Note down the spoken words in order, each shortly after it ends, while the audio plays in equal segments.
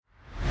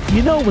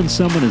You know when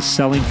someone is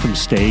selling from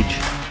stage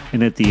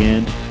and at the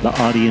end the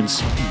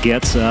audience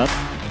gets up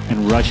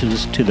and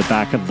rushes to the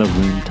back of the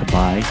room to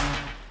buy?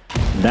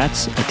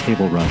 That's a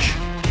table rush.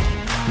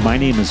 My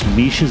name is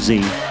Misha Z,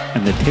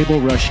 and the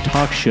Table Rush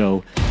Talk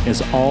Show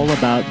is all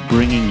about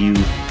bringing you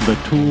the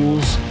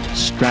tools,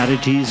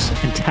 strategies,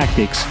 and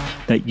tactics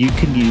that you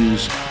can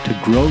use to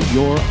grow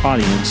your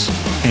audience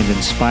and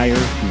inspire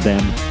them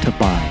to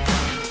buy.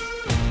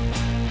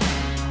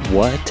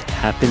 What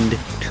happened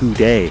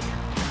today?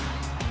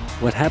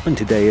 What happened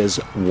today is,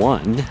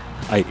 one,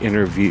 I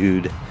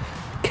interviewed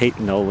Kate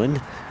Nolan,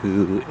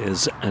 who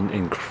is an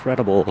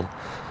incredible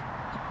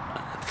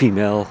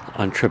female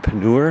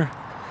entrepreneur,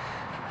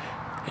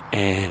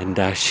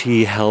 and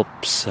she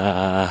helps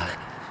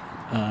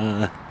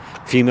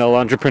female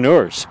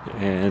entrepreneurs.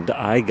 And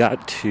I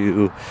got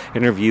to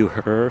interview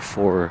her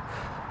for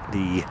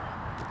the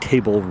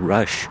Table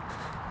Rush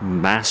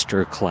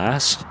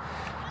Masterclass,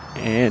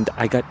 and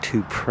I got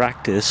to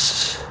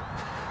practice.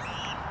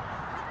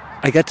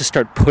 I got to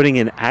start putting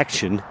in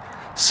action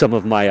some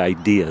of my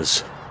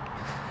ideas,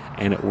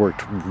 and it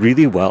worked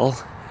really well,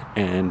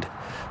 and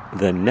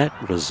the net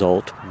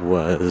result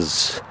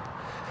was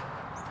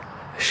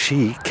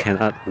she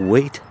cannot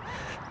wait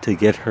to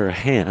get her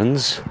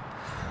hands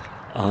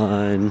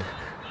on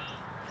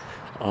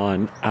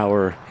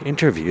our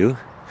interview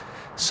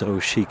so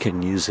she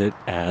can use it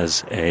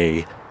as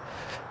a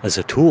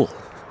tool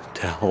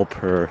to help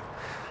her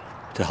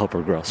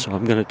grow. So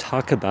I'm going to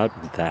talk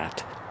about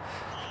that.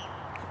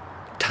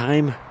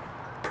 Time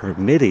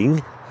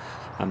permitting,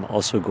 I'm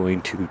also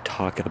going to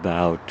talk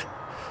about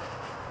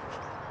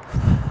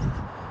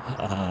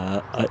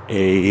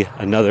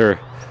another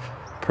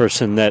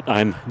person that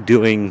I'm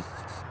doing.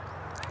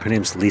 Her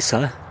name's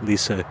Lisa,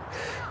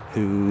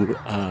 who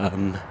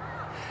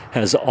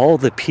has all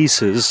the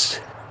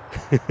pieces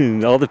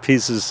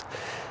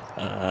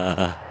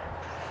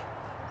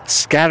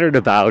scattered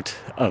about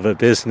of a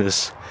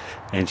business,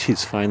 and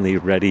she's finally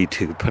ready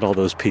to put all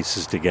those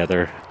pieces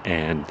together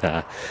and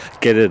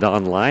get it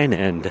online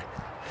and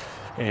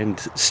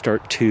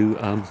start to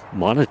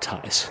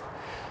monetize.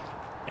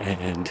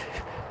 And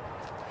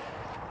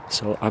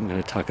so I'm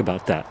going to talk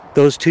about that.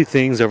 Those two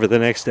things over the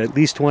next at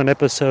least one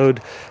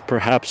episode,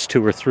 perhaps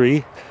two or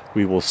three.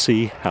 We will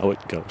see how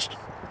it goes.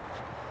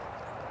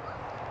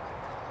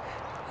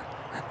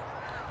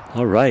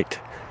 All right.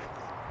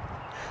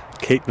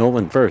 Kate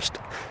Nolan first.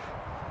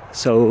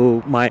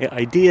 So my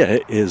idea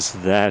is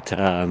that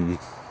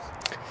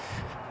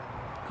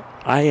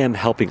I am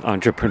helping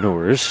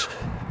entrepreneurs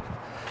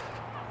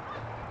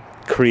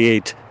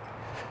create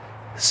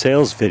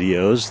sales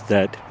videos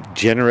that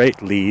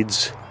generate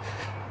leads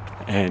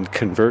and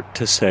convert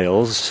to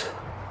sales,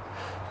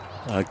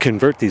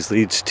 convert these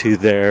leads to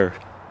their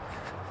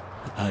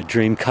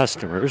dream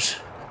customers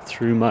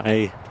through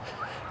my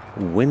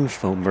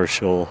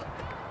Winfomercial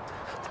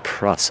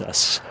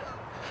process,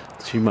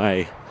 through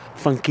my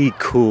funky,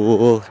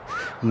 cool,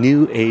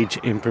 new age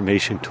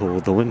information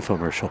tool, the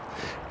Winfomercial.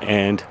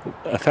 And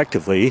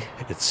effectively,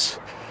 it's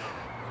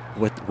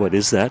what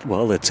is that?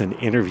 Well, it's an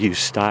interview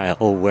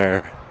style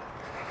where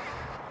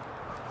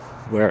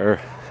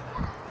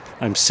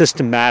I'm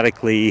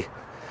systematically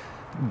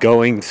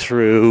going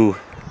through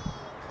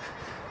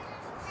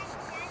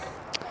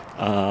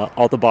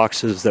all the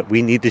boxes that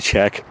we need to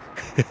check.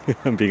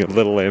 I'm being a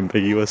little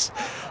ambiguous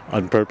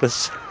on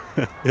purpose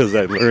as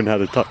I learn how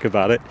to talk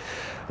about it.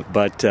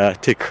 But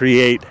to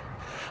create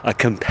a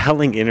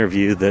compelling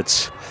interview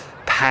that's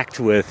packed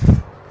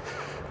with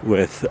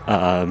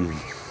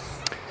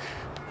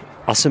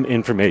awesome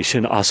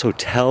information, also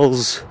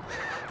tells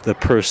the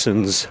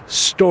person's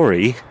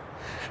story,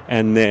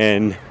 and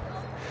then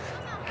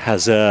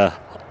has a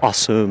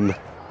awesome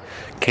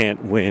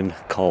can't win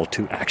call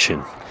to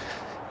action.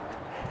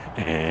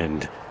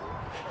 And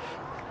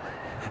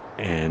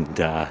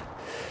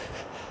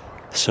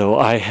so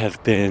I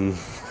have been,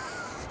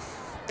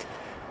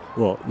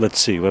 well, let's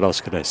see, what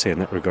else could I say in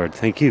that regard?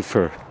 Thank you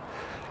for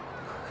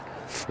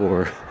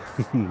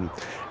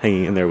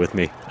hanging in there with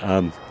me.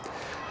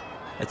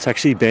 It's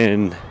actually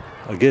been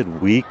a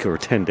good week or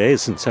 10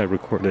 days since I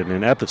recorded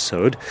an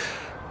episode,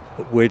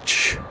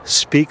 which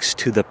speaks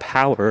to the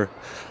power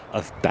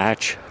of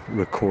batch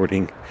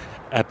recording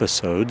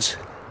episodes.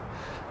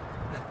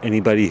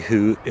 Anybody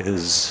who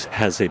has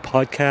a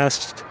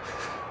podcast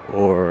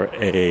or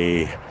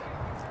a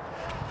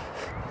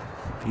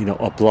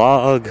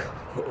blog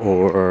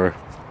or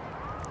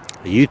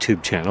a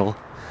YouTube channel,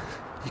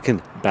 you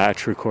can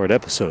batch record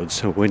episodes.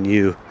 So when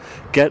you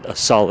get a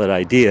solid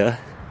idea,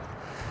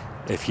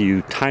 if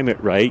you time it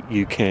right,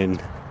 you can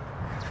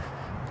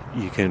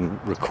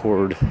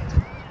record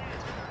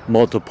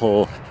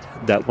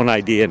that one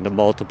idea into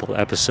multiple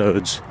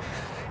episodes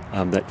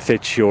that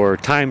fits your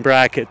time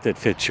bracket, that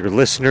fits your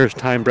listeners'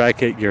 time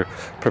bracket, your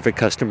perfect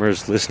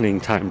customers' listening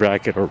time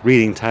bracket or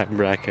reading time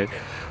bracket,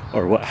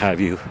 or what have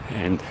you.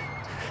 And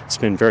it's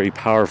been very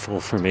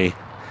powerful for me.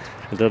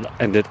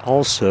 And it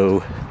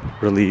also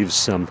relieves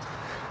some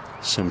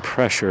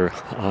pressure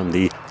on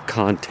the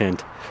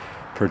content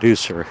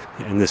producer,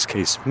 in this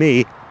case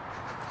me,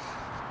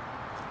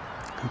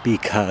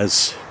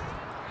 because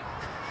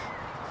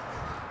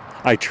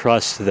I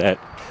trust that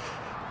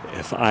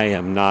if I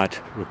am not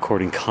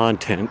recording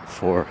content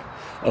for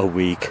a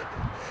week,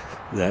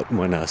 that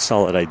when a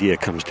solid idea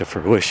comes to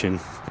fruition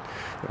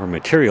or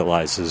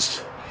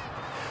materializes,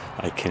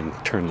 I can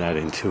turn that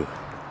into,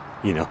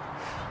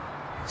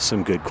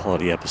 some good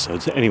quality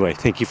episodes. Anyway,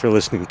 thank you for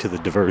listening to The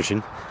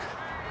Diversion.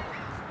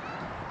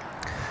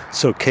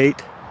 So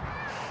Kate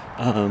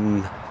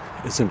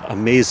is an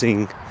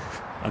amazing,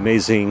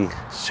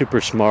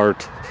 super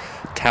smart,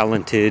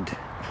 talented...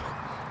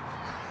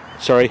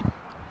 Sorry,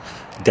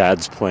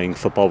 dads playing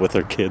football with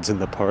their kids in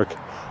the park.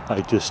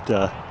 I just,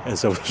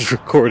 as I was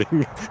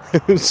recording,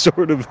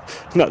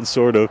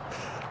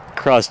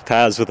 crossed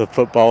paths with a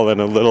football and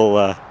a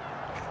little,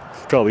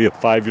 probably a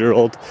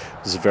 5-year-old.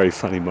 It was a very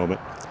funny moment.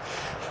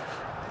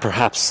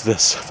 Perhaps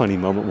this funny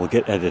moment will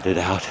get edited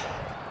out.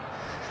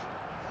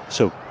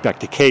 So back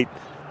to Kate.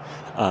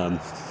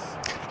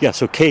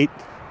 So Kate,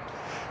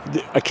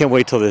 I can't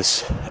wait till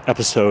this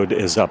episode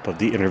is up of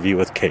the interview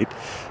with Kate,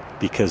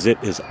 because it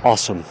is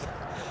awesome.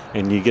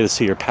 And you get to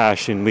see her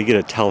passion. We get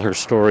to tell her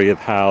story of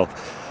how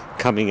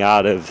coming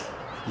out of,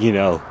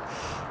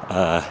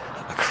 a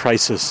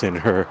crisis in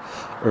her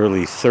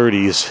early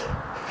 30s,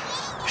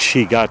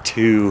 she got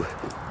to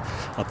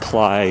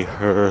apply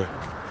her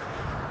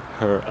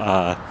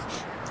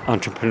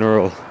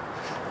entrepreneurial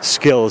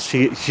skills.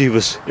 She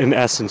was, in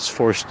essence,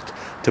 forced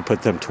to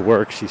put them to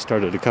work. She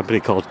started a company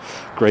called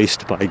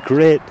Graced by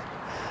Grit,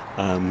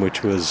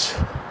 which was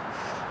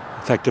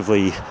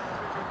effectively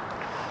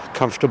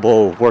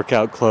comfortable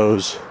workout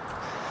clothes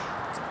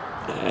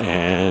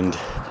and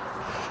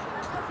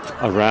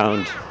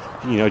around,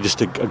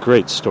 just a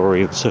great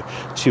story. And so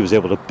she was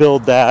able to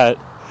build that,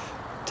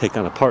 take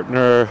on a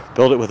partner,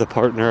 build it with a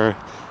partner.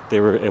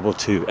 They were able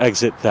to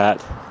exit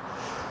that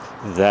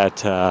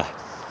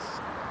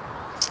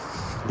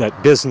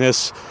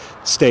business,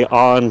 stay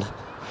on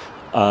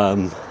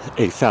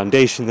a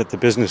foundation that the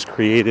business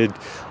created,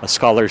 a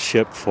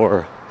scholarship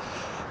for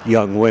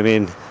young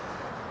women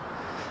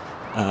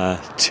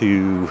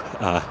to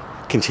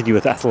continue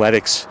with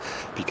athletics,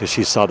 because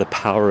she saw the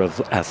power of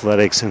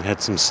athletics and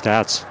had some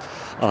stats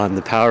on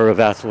the power of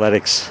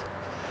athletics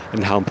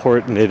and how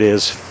important it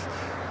is.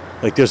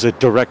 Like, there's a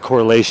direct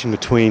correlation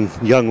between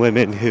young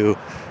women who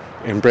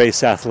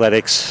embrace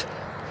athletics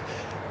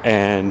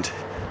and,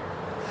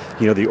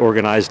 the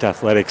organized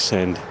athletics,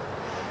 and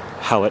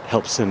how it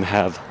helps them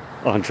have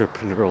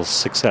entrepreneurial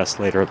success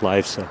later in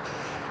life. So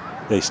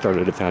they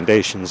started a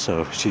foundation,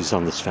 so she's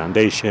on this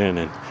foundation,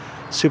 and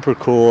super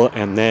cool.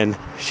 And then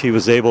she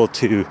was able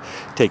to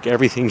take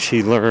everything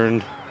she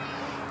learned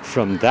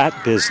from that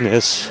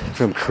business,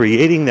 from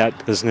creating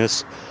that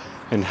business,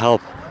 and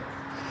help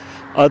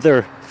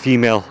other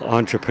female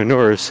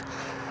entrepreneurs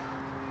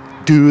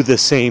do the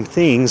same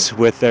things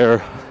with their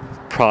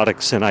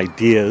products and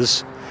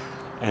ideas.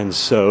 And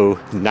so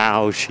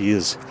now she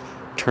has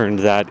turned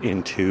that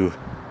into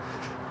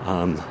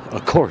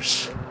a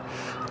course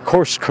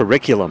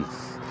curriculum.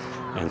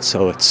 And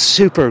so it's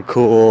super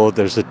cool.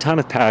 There's a ton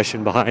of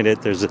passion behind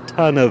it. There's a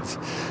ton of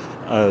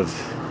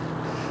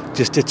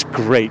just, it's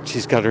great.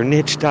 She's got her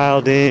niche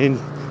dialed in,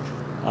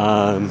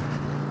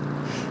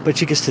 but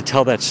she gets to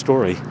tell that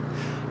story.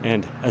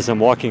 And as I'm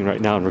walking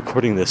right now and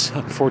recording this,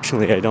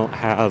 unfortunately, I don't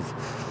have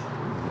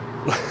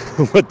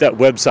what that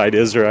website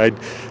is, or I'd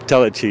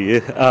tell it to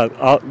you.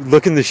 I'll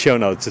look in the show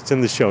notes. It's in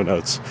the show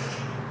notes.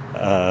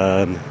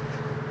 But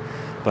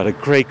a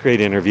great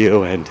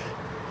interview, and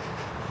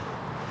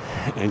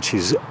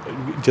she's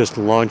just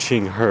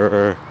launching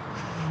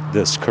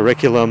this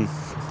curriculum,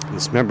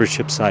 this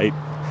membership site,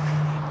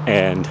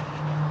 and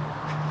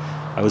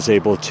I was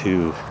able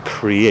to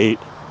create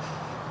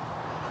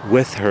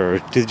with her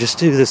to just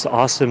do this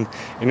awesome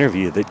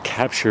interview that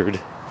captured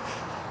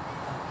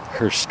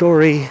her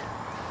story,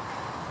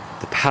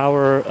 the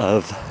power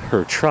of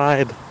her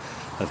tribe,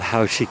 of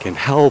how she can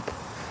help,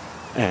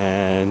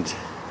 and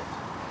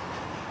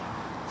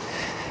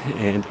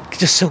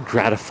just so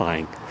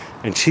gratifying.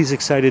 And she's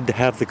excited to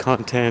have the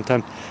content.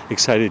 I'm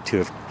excited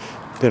to have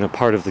been a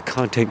part of the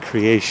content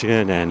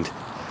creation, and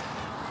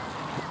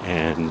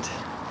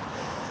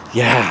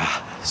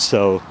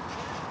so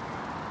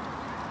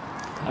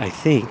I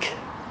think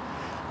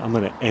I'm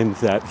going to end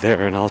that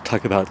there, and I'll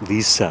talk about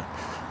Lisa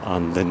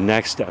on the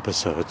next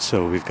episode.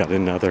 So we've got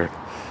another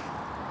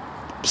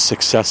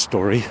success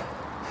story,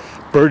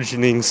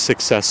 burgeoning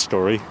success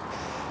story.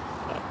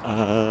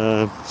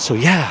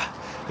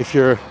 If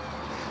you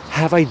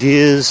have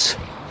ideas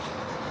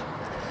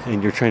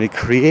and you're trying to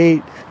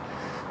create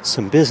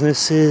some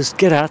businesses,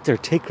 get out there,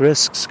 take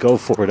risks, go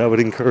for it. I would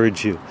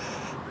encourage you.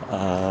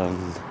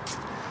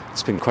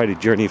 It's been quite a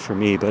journey for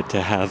me, but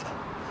to have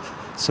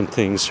some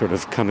things sort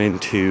of come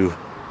into,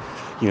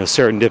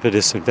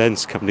 serendipitous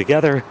events come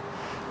together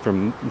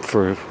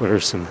for what are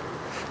some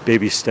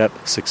baby step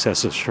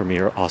successes for me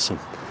are awesome.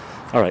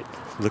 All right,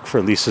 look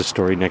for Lisa's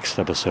story next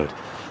episode.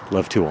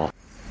 Love to all.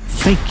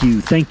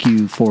 Thank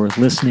you for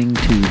listening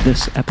to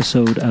this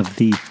episode of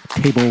the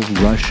Table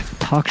Rush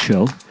Talk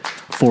Show.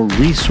 For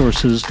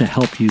resources to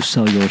help you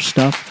sell your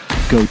stuff,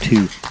 go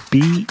to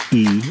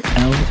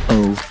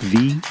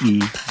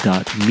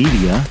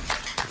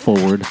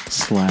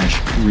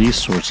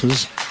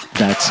belove.media/resources.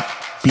 That's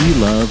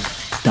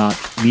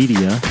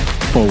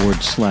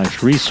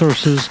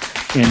belove.media/resources.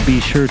 And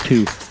be sure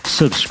to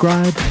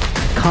subscribe,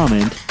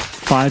 comment,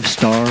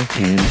 5-star,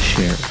 and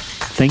share.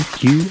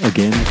 Thank you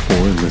again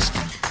for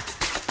listening.